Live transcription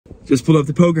Just pulled up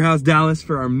to Poker House Dallas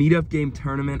for our meetup game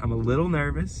tournament. I'm a little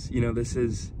nervous. You know, this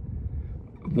is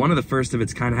one of the first of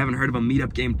its kind. I haven't heard of a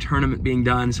meetup game tournament being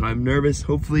done, so I'm nervous.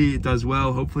 Hopefully it does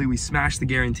well. Hopefully we smash the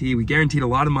guarantee. We guaranteed a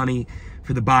lot of money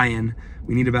for the buy-in.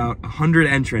 We need about 100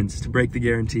 entrants to break the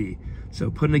guarantee. So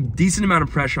putting a decent amount of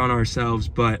pressure on ourselves,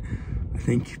 but I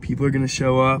think people are gonna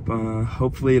show up.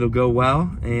 Hopefully it'll go well,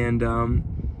 and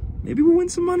maybe we'll win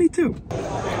some money too.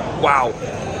 Wow,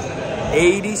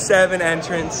 87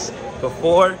 entrants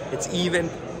before it's even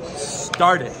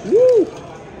started. Woo!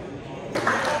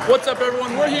 What's up,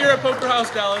 everyone? We're here at Poker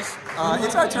House Dallas.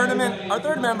 It's our tournament. Our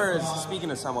third member is speaking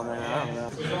to someone right now. I don't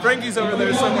know. Frankie's over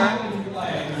there somewhere,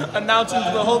 announcing to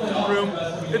the whole room.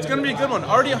 It's gonna be a good one.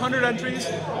 Already 100 entries,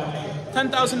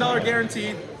 $10,000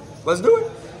 guaranteed. Let's do it.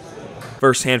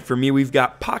 First hand for me, we've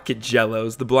got pocket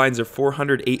jellos. The blinds are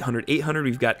 400, 800, 800.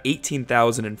 We've got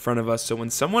 18,000 in front of us. So when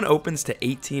someone opens to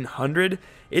 1,800,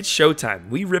 it's showtime.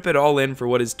 We rip it all in for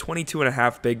what is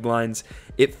 22.5 big blinds.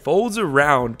 It folds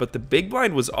around, but the big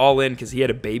blind was all in because he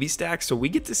had a baby stack, so we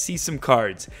get to see some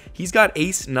cards. He's got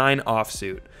ace-9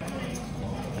 offsuit.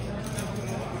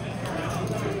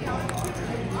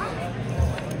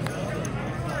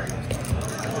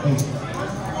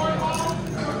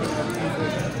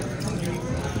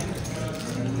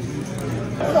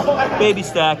 Baby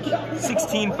stack,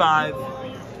 16-5.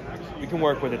 We can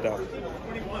work with it though.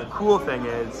 The cool thing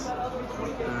is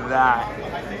that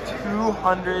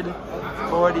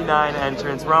 249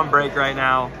 entrants. We're on break right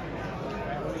now.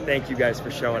 Thank you guys for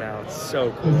showing out. It's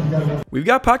so cool. We've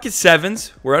got pocket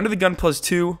sevens. We're under the gun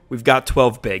 +2. We've got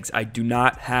 12 bigs. I do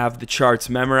not have the charts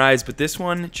memorized, but this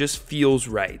one just feels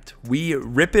right. We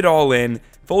rip it all in.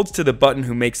 Folds to the button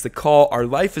who makes the call. Our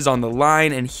life is on the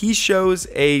line, and he shows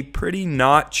a pretty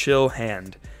not chill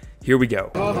hand. Here we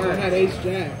go. Oh, I had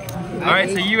ace-jack. Alright,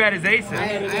 so you had his aces. I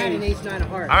had an ace-9 of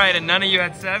hearts. Alright, and none of you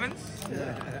had sevens?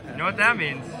 You know what that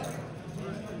means?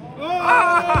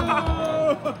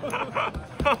 Oh,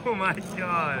 Oh my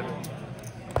god.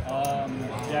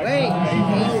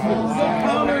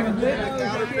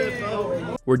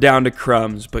 We're down to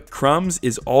crumbs, but crumbs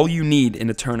is all you need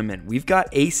in a tournament. We've got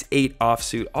ace-8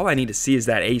 offsuit. All I need to see is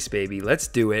that ace, baby. Let's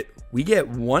do it. We get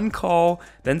one call,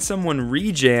 then someone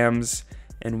rejams,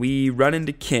 and we run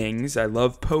into kings. I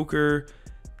love poker.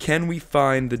 Can we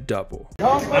find the double? I'm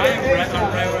right where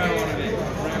I want to be.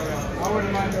 I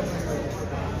wouldn't mind.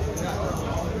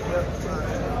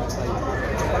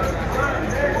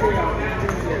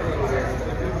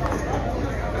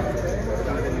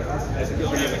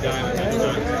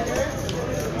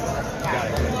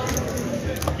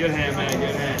 Good hand, man,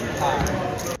 good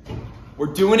hand.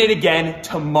 We're doing it again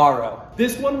tomorrow.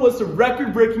 This one was the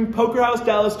record-breaking Poker House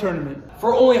Dallas tournament.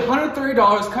 For only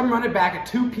 $130, come run it back at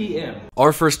 2 p.m.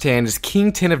 Our first hand is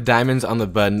King 10 of diamonds on the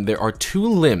button. There are 2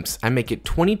 limps. I make it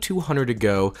 2,200 to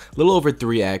go, a little over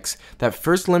 3x. That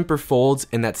first limper folds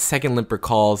and that second limper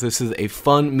calls. This is a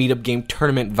fun meetup game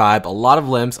tournament vibe. A lot of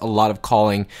limps, a lot of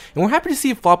calling. And we're happy to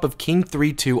see a flop of King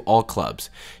 3-2 all clubs.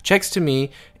 Checks to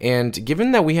me, and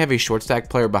given that we have a short stack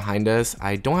player behind us,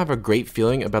 I don't have a great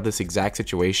feeling about this exact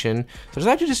situation. So I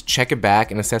decided to just check it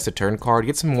back and assess the turn card,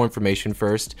 get some more information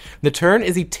first. The turn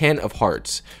is a 10 of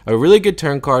hearts, a really good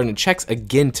turn card, and it checks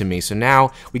again to me. So now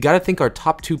we got to think our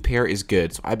top 2 pair is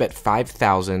good. So I bet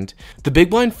 5,000. The big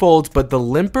blind folds, but the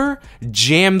limper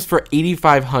jams for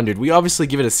 8,500. We obviously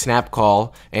give it a snap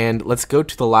call, and let's go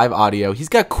to the live audio. He's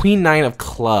got queen 9 of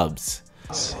clubs.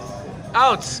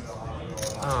 Out.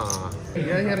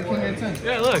 Yeah, he had a king at 10.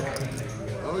 Yeah, look.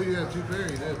 Oh, you had 2 pair,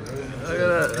 you did.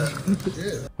 Look at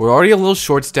that. We're already a little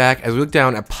short stack as we look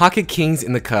down at pocket kings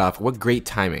in the cutoff. What great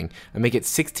timing. I make it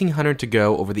 1,600 to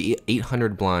go over the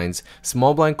 800 blinds,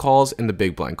 small blind calls, and the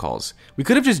big blind calls. We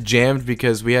could have just jammed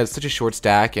because we had such a short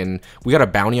stack and we got a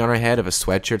bounty on our head of a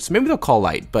sweatshirt, so maybe they'll call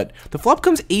light. But the flop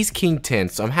comes ace king 10,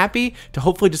 so I'm happy to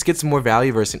hopefully just get some more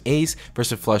value versus an ace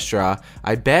versus a flush draw.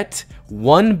 I bet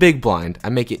 1 big blind. I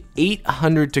make it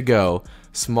 800 to go.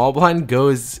 Small blind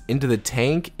goes into the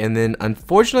tank, and then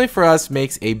unfortunately for us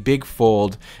makes a big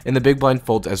fold, and the big blind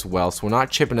folds as well, so we're not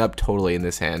chipping up totally in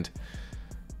this hand.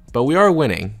 But we are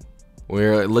winning.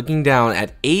 We're looking down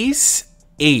at ace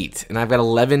 8, and I've got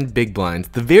 11 big blinds.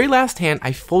 The very last hand,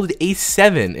 I folded ace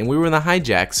 7, and we were in the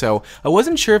hijack, so I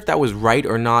wasn't sure if that was right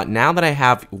or not. Now that I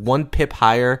have 1 pip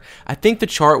higher, I think the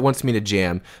chart wants me to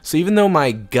jam. So even though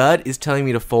my gut is telling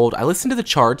me to fold, I listen to the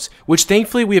charts, which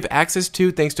thankfully we have access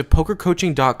to thanks to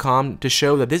pokercoaching.com to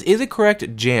show that this is a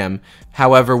correct jam.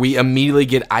 However, we immediately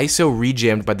get ISO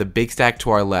rejammed by the big stack to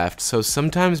our left, so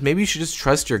sometimes maybe you should just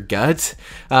trust your gut.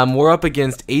 We're up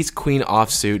against ace queen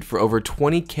offsuit for over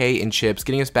 20k in chips,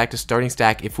 getting us back to starting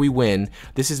stack if we win.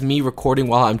 This is me recording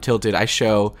while I'm tilted. I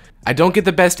don't get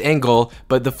the best angle,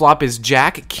 but the flop is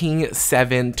Jack, King,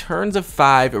 7, turns of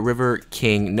 5, River,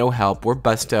 King, no help, we're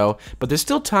busto, but there's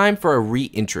still time for a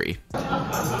re-entry.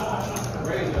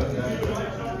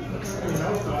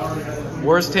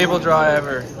 Worst table draw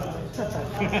ever.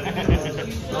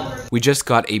 We just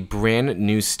got a brand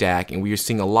new stack, and we are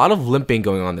seeing a lot of limping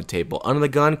going on the table. Under the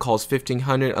gun calls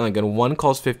 1500, under the gun 1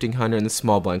 calls 1500, and the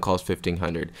small blind calls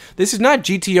 1500. This is not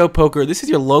GTO poker. This is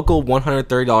your local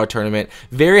 $130 tournament.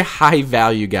 Very high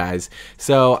value, guys.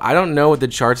 So I don't know what the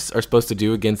charts are supposed to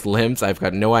do against limps. I've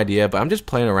got no idea, but I'm just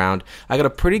playing around. I got a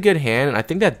pretty good hand, and I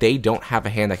think that they don't have a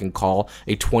hand that can call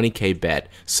a 20k bet.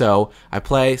 So I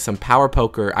play some power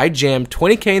poker. I jam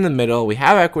 20k in the middle. We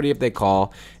have equity if they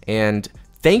call, and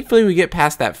thankfully, we get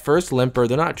past that first limper.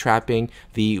 They're not trapping.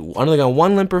 The under the gun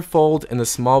 1 limper fold, and the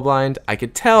small blind, I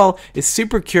could tell, is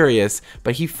super curious,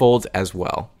 but he folds as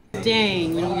well.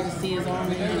 Dang, we don't get to see his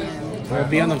arm again. We'll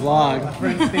be on the vlog.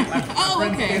 Oh,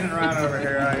 okay.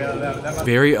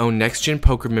 Very own Next Gen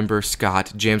Poker member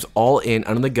Scott jams all in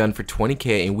under the gun for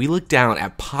 20k, and we look down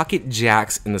at pocket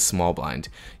jacks in the small blind.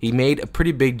 He made a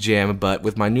pretty big jam, but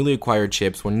with my newly acquired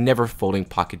chips, we're never folding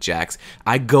pocket jacks.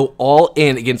 I go all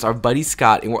in against our buddy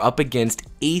Scott, and we're up against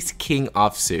ace king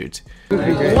offsuit.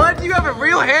 What? You have a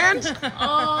real hand? You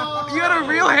got a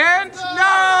real hand?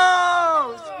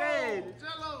 No! Spade.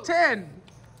 10.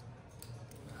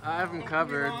 I have him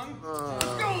covered.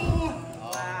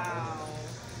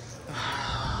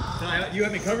 You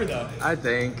have me covered though. I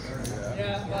think.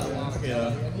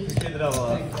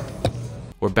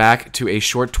 We're back to a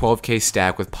short 12k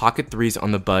stack with pocket 3s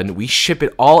on the button. We ship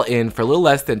it all in for a little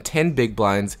less than 10 big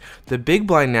blinds. The big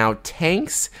blind now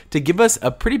tanks to give us a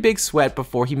pretty big sweat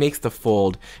before he makes the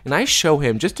fold. And I show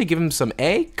him just to give him some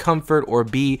A, comfort, or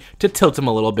B, to tilt him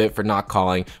a little bit for not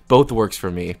calling. Both works for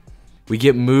me. We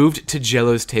get moved to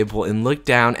Jello's table and look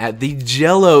down at the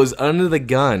Jellos under the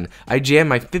gun. I jam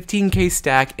my 15k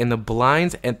stack, and the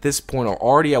blinds at this point are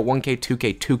already at 1k,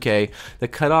 2k, 2k. The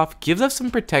cutoff gives us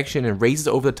some protection and raises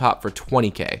over the top for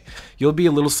 20k. You'll be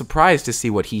a little surprised to see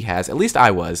what he has, at least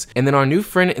I was. And then our new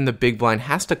friend in the big blind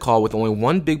has to call with only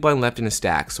 1 big blind left in his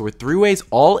stack. So we're 3-ways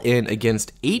all in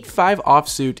against 8-5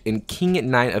 offsuit and king at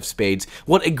 9 of spades.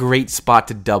 What a great spot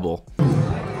to double.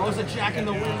 Oh, there's a jack in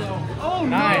the window. Oh,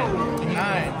 9.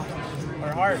 9.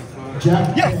 Or heart.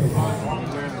 Jack. Yes.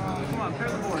 Come on, pair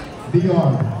the board.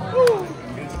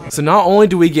 So not only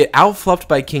do we get outfluffed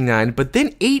by king 9, but then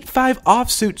 8-5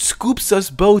 offsuit scoops us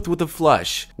both with a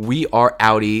flush. We are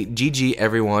outie. GG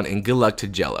everyone, and good luck to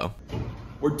Jello.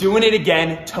 We're doing it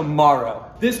again tomorrow.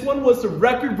 This one was the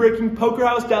record-breaking Poker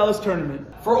House Dallas tournament.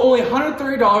 For only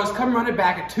 $130, come run it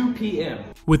back at 2 p.m.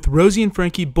 With Rosie and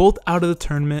Frankie both out of the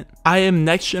tournament, I am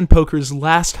Next Gen Poker's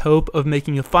last hope of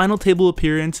making a final table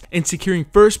appearance and securing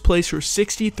first place for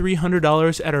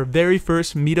 $6,300 at our very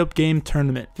first meetup game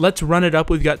tournament. Let's run it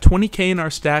up. We've got 20k in our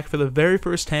stack for the very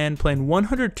first hand, playing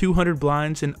 100-200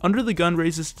 blinds, and under the gun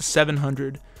raises to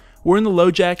 700. We're in the low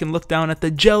jack and look down at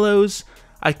the Jellos.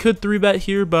 I could 3-bet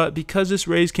here, but because this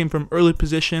raise came from early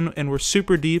position and we're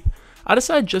super deep, I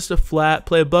decided just to flat,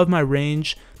 play above my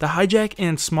range, the hijack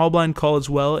and small blind call as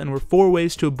well, and we're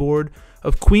 4-ways to a board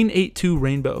of Queen 8-2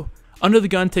 Rainbow. Under the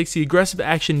gun takes the aggressive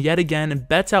action yet again and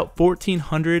bets out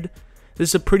 1400. This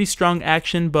is a pretty strong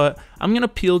action, but I'm going to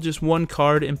peel just 1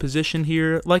 card in position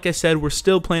here. Like I said, we're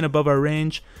still playing above our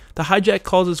range. The hijack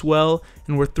calls as well,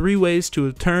 and we're 3-ways to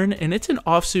a turn, and it's an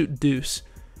offsuit deuce.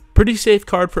 Pretty safe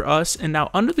card for us, and now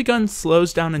under the gun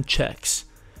slows down and checks.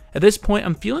 At this point,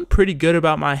 I'm feeling pretty good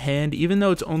about my hand, even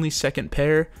though it's only second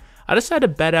pair. I decided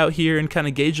to bet out here and kind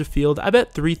of gauge the field. I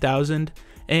bet 3,000,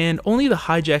 and only the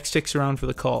hijack sticks around for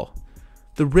the call.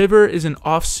 The river is an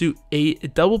offsuit 8.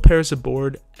 It double pairs the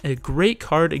board. A great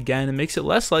card again. It makes it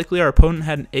less likely our opponent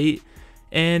had an 8,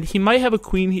 and he might have a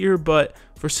queen here, but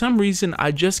for some reason,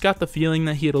 I just got the feeling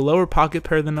that he had a lower pocket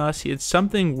pair than us. He had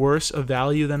something worse of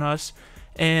value than us.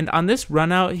 And on this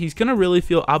run out, he's going to really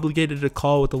feel obligated to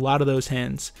call with a lot of those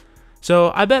hands. So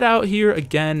I bet out here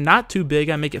again, not too big.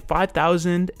 I make it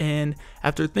 5,000, and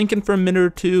after thinking for a minute or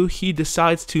two, he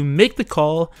decides to make the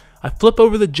call. I flip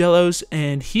over the Jellos,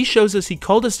 and he shows us he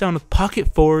called us down with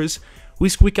pocket 4s. We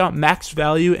squeak out max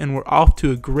value, and we're off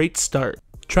to a great start.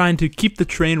 Trying to keep the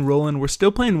train rolling. We're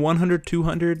still playing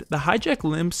 100-200. The hijack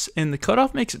limps, and the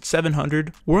cutoff makes it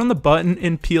 700. We're on the button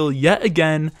and peel yet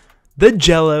again. The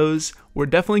Jellos. We're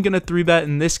definitely going to 3-bet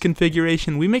in this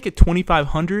configuration. We make it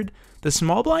 2,500. The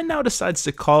small blind now decides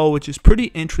to call, which is pretty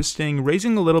interesting,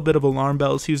 raising a little bit of alarm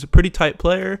bells. He was a pretty tight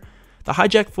player. The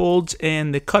hijack folds,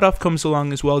 and the cutoff comes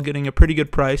along as well, getting a pretty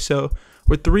good price. So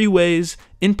We're 3 ways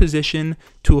in position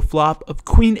to a flop of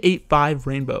Queen 8-5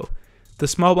 rainbow. The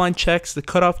small blind checks, the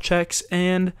cutoff checks,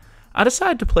 and I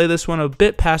decided to play this one a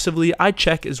bit passively. I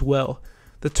check as well.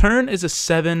 The turn is a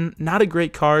 7, not a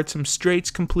great card, some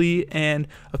straights complete, and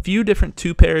a few different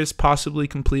 2 pairs possibly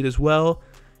complete as well.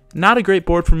 Not a great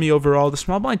board for me overall. The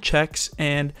small blind checks,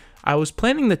 and I was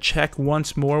planning to check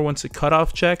once more once the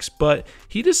cutoff checks, but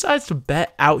he decides to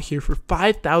bet out here for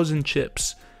 5,000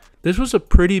 chips. This was a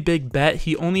pretty big bet.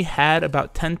 He only had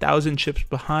about 10,000 chips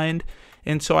behind,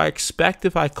 and so I expect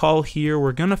if I call here,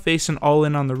 we're going to face an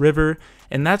all-in on the river,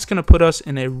 and that's going to put us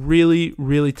in a really,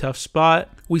 really tough spot.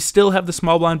 We still have the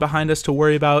small blind behind us to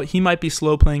worry about. He might be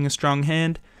slow playing a strong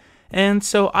hand, and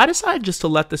so I decided just to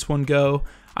let this one go.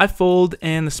 I fold,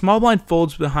 and the small blind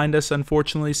folds behind us,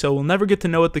 unfortunately, so we'll never get to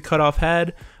know what the cutoff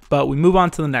had, but we move on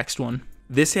to the next one.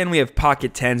 This hand we have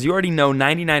pocket 10s. You already know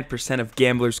 99% of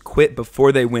gamblers quit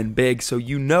before they win big, so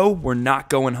you know we're not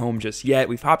going home just yet.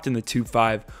 We've hopped in the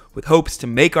 2-5 with hopes to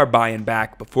make our buy-in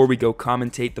back before we go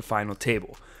commentate the final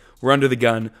table. We're under the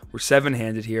gun. We're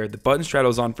 7-handed here. The button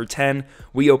straddle's on for 10.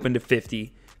 We open to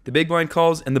 50. The big blind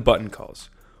calls and the button calls.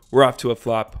 We're off to a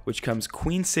flop, which comes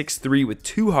Queen 6-3 with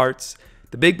 2 hearts.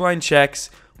 The big blind checks.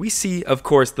 We see, of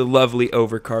course, the lovely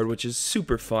overcard, which is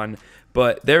super fun,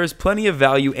 but there is plenty of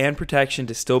value and protection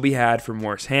to still be had from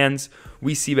worse hands.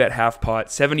 We see bet half pot,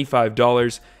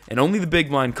 $75, and only the big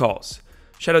blind calls.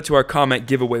 Shout out to our comment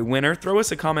giveaway winner. Throw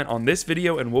us a comment on this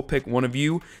video and we'll pick one of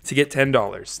you to get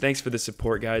 $10. Thanks for the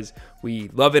support, guys. We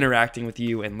love interacting with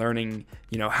you and learning,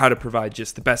 how to provide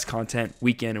just the best content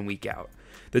week in and week out.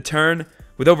 The turn,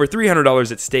 with over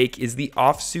 $300 at stake, is the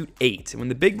offsuit 8. And when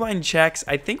the big blind checks,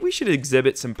 I think we should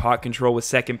exhibit some pot control with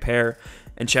second pair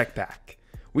and check back.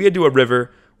 We head to a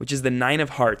river, which is the 9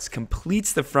 of hearts,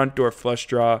 completes the front door flush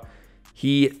draw.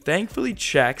 He thankfully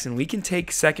checks, and we can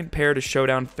take second pair to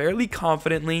showdown fairly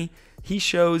confidently. He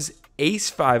shows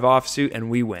ace-5 offsuit, and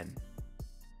we win.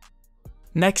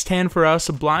 Next hand for us,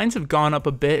 the blinds have gone up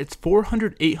a bit. It's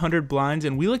 400, 800 blinds,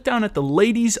 and we look down at the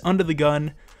ladies under the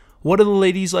gun. What do the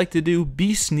ladies like to do?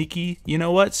 Be sneaky. You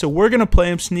know what? So we're going to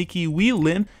play him sneaky. We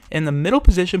limp, and the middle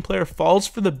position player falls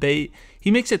for the bait.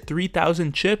 He makes it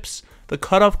 3,000 chips. The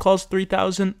cutoff calls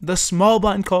 3,000. The small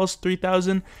blind calls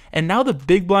 3,000. And now the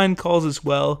big blind calls as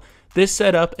well. This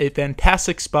set up a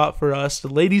fantastic spot for us. The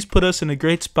ladies put us in a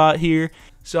great spot here.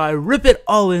 So I rip it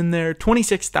all in there.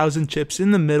 26,000 chips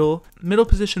in the middle. Middle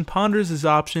position ponders his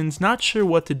options. Not sure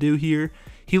what to do here.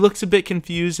 He looks a bit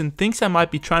confused and thinks I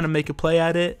might be trying to make a play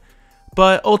at it,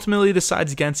 but ultimately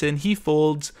decides against it, and he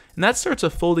folds, and that starts a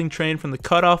folding train from the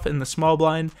cutoff and the small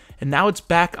blind, and now it's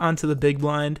back onto the big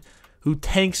blind, who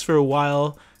tanks for a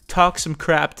while, talks some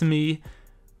crap to me,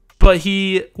 but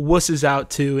he wusses out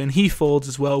too, and he folds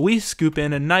as well. We scoop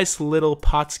in a nice little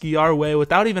potski our way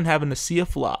without even having to see a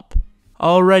flop.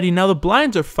 Alrighty, now the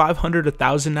blinds are 500,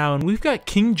 1,000 now, and we've got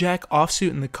King Jack offsuit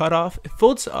in the cutoff. It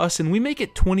folds to us, and we make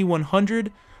it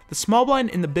 2,100. The small blind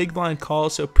and the big blind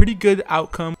calls, so pretty good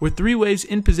outcome. We're 3 ways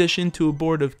in position to a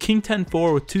board of King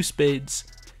 10-4 with 2 spades.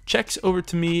 Checks over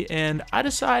to me, and I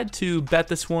decide to bet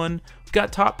this one. We've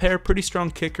got top pair, pretty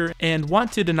strong kicker, and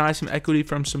want to deny some equity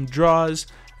from some draws,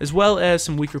 as well as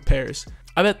some weaker pairs.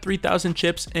 I bet 3,000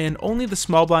 chips, and only the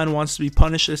small blind wants to be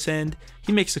punished this end.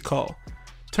 He makes a call.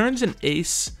 Turns an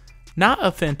ace. Not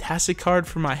a fantastic card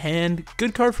for my hand.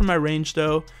 Good card for my range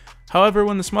though. However,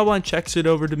 when the small blind checks it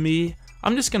over to me,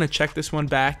 I'm just going to check this one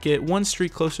back, get 1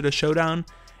 street closer to showdown.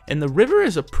 And the river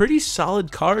is a pretty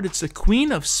solid card. It's the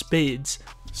queen of spades.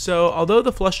 So although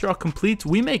the flush draw completes,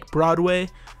 we make Broadway.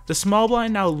 The small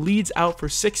blind now leads out for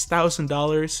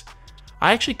 $6,000.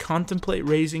 I actually contemplate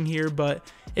raising here,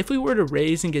 but if we were to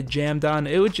raise and get jammed on,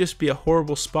 it would just be a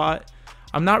horrible spot.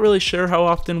 I'm not really sure how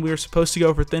often we are supposed to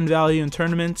go for thin value in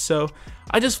tournaments, so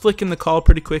I just flick in the call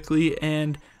pretty quickly,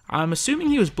 and I'm assuming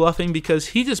he was bluffing because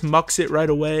he just mucks it right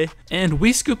away. And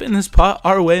we scoop in this pot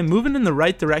our way, moving in the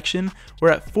right direction.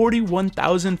 We're at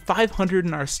 41,500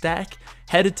 in our stack,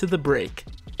 headed to the break.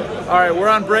 Alright, we're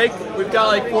on break. We've got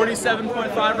like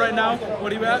 47.5 right now. What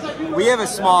do you have? We have a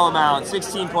small amount,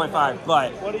 16.5,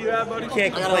 but What do you have, buddy?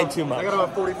 can't complain too much. I got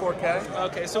about 44K.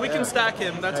 Okay, so we can stack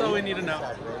him. That's all we need to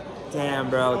know. Damn,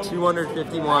 bro,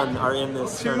 251 are in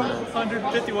this tournament.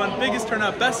 251, biggest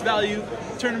turnout, best value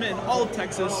tournament in all of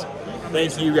Texas.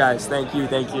 Thank you guys, thank you.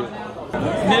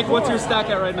 Nick, what's your stack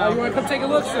at right now? You want to come take a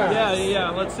look, sir? Yeah,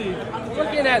 let's see.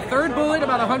 Looking at third bullet,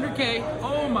 about 100K.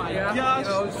 Oh my gosh,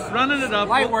 you know, it's running it up.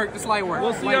 Light work, just light work.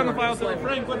 We'll see you Light on the work, final just light table.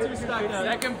 work. Frank, what's your stack at?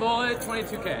 Second bullet,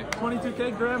 22K.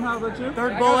 22K, Graham, how about you?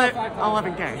 Third bullet,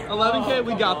 11K. 11K,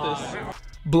 we got this.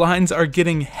 Blinds are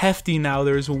getting hefty now.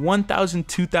 There's 1,000,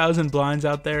 2,000 blinds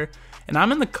out there. and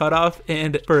I'm in the cutoff,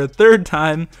 and for a third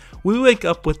time, we wake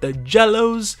up with the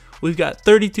Jellos. We've got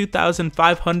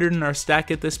 32,500 in our stack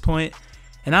at this point,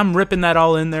 and I'm ripping that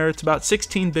all in there. It's about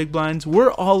 16 big blinds.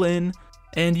 We're all in,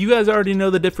 and you guys already know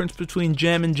the difference between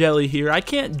jam and jelly here. I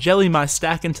can't jelly my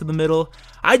stack into the middle.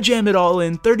 I jam it all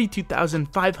in,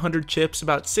 32,500 chips,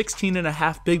 about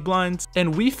 16.5 big blinds,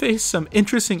 and we face some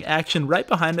interesting action right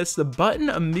behind us. The button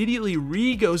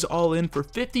immediately goes all in for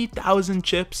 50,000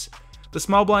 chips. The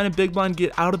small blind and big blind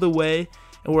get out of the way,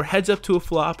 and we're heads up to a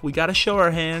flop. We gotta show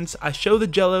our hands. I show the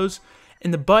Jellos,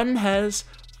 and the button has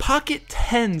pocket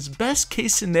tens. Best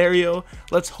case scenario.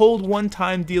 Let's hold one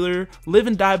time, dealer. Live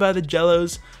and die by the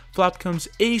Jellos. Flop comes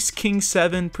ace, king,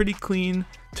 7, pretty clean.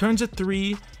 Turns a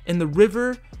 3, and the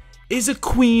river is a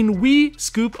queen. We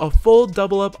scoop a full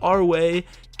double up our way,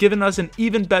 giving us an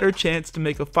even better chance to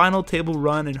make a final table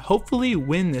run and hopefully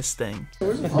win this thing.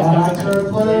 Alright, third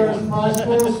players, prize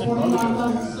pool is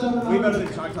 29,700.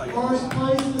 First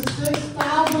place is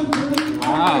 6,300.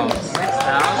 Wow,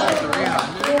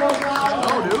 6,300.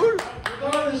 Oh, dude.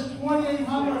 Third is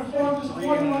 2,800. Fourth is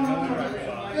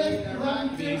 2,100. Fifth,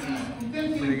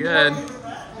 11,50. Pretty good.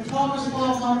 And 12 is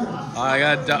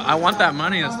 1,200. I want that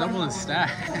money. That's double the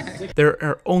stack. There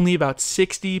are only about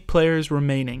 60 players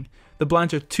remaining. The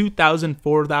blinds are 2,000,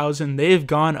 4,000. They have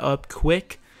gone up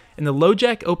quick, and the low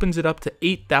jack opens it up to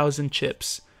 8,000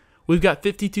 chips. We've got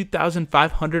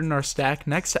 52,500 in our stack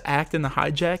next to act in the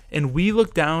hijack, and we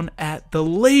look down at the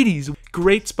ladies.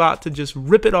 Great spot to just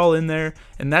rip it all in there,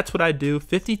 and that's what I do.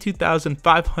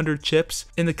 52,500 chips,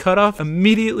 and the cutoff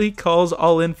immediately calls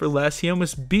all in for less. He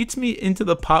almost beats me into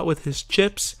the pot with his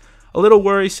chips. A little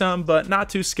worrisome, but not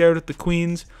too scared with the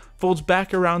queens. Folds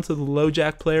back around to the low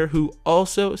jack player, who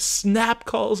also snap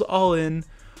calls all in.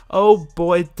 Oh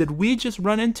boy, did we just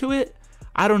run into it?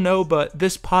 I don't know, but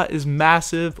this pot is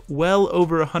massive, well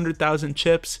over 100,000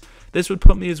 chips. This would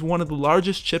put me as one of the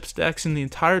largest chip stacks in the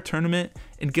entire tournament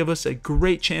and give us a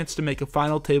great chance to make a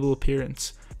final table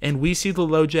appearance. And we see the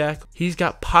low jack. He's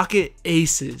got pocket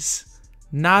aces.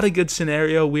 Not a good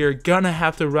scenario. We are gonna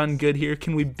have to run good here.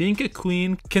 Can we bink a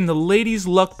queen? Can the ladies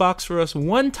luck box for us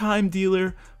one time,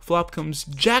 dealer? Flop comes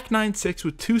jack 9-6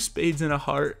 with 2 spades and a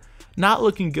heart. Not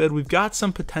looking good. We've got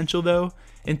some potential though.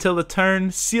 Until the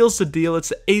turn seals the deal. It's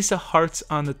the ace of hearts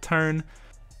on the turn.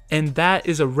 And that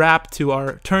is a wrap to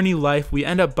our tourney life. We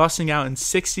end up busting out in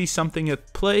 60 something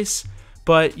at place.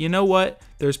 But you know what?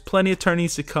 There's plenty of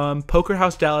tourneys to come. Poker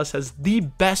House Dallas has the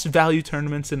best value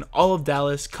tournaments in all of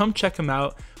Dallas. Come check them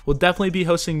out. We'll definitely be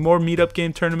hosting more meetup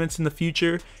game tournaments in the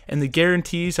future, and the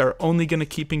guarantees are only going to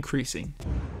keep increasing.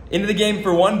 Into the game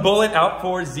for 1 bullet, out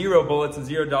for 0 bullets and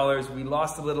 $0. We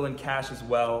lost a little in cash as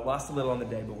well. Lost a little on the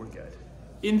day, but we're good.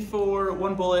 In for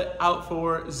 1 bullet, out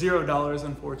for $0,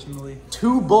 unfortunately.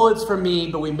 2 bullets for me,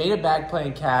 but we made it back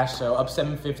playing cash, so up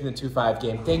 750 in the 2-5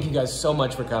 game. Thank you guys so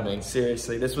much for coming.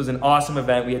 Seriously, this was an awesome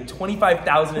event. We had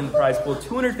 25,000 in the prize pool,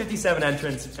 257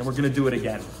 entrants, and we're gonna do it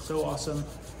again. So awesome.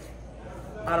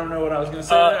 I don't know what I was gonna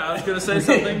say. I was gonna say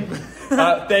something.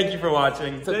 Thank you for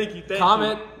watching. Thank you.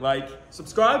 Comment, like,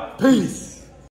 subscribe. Peace.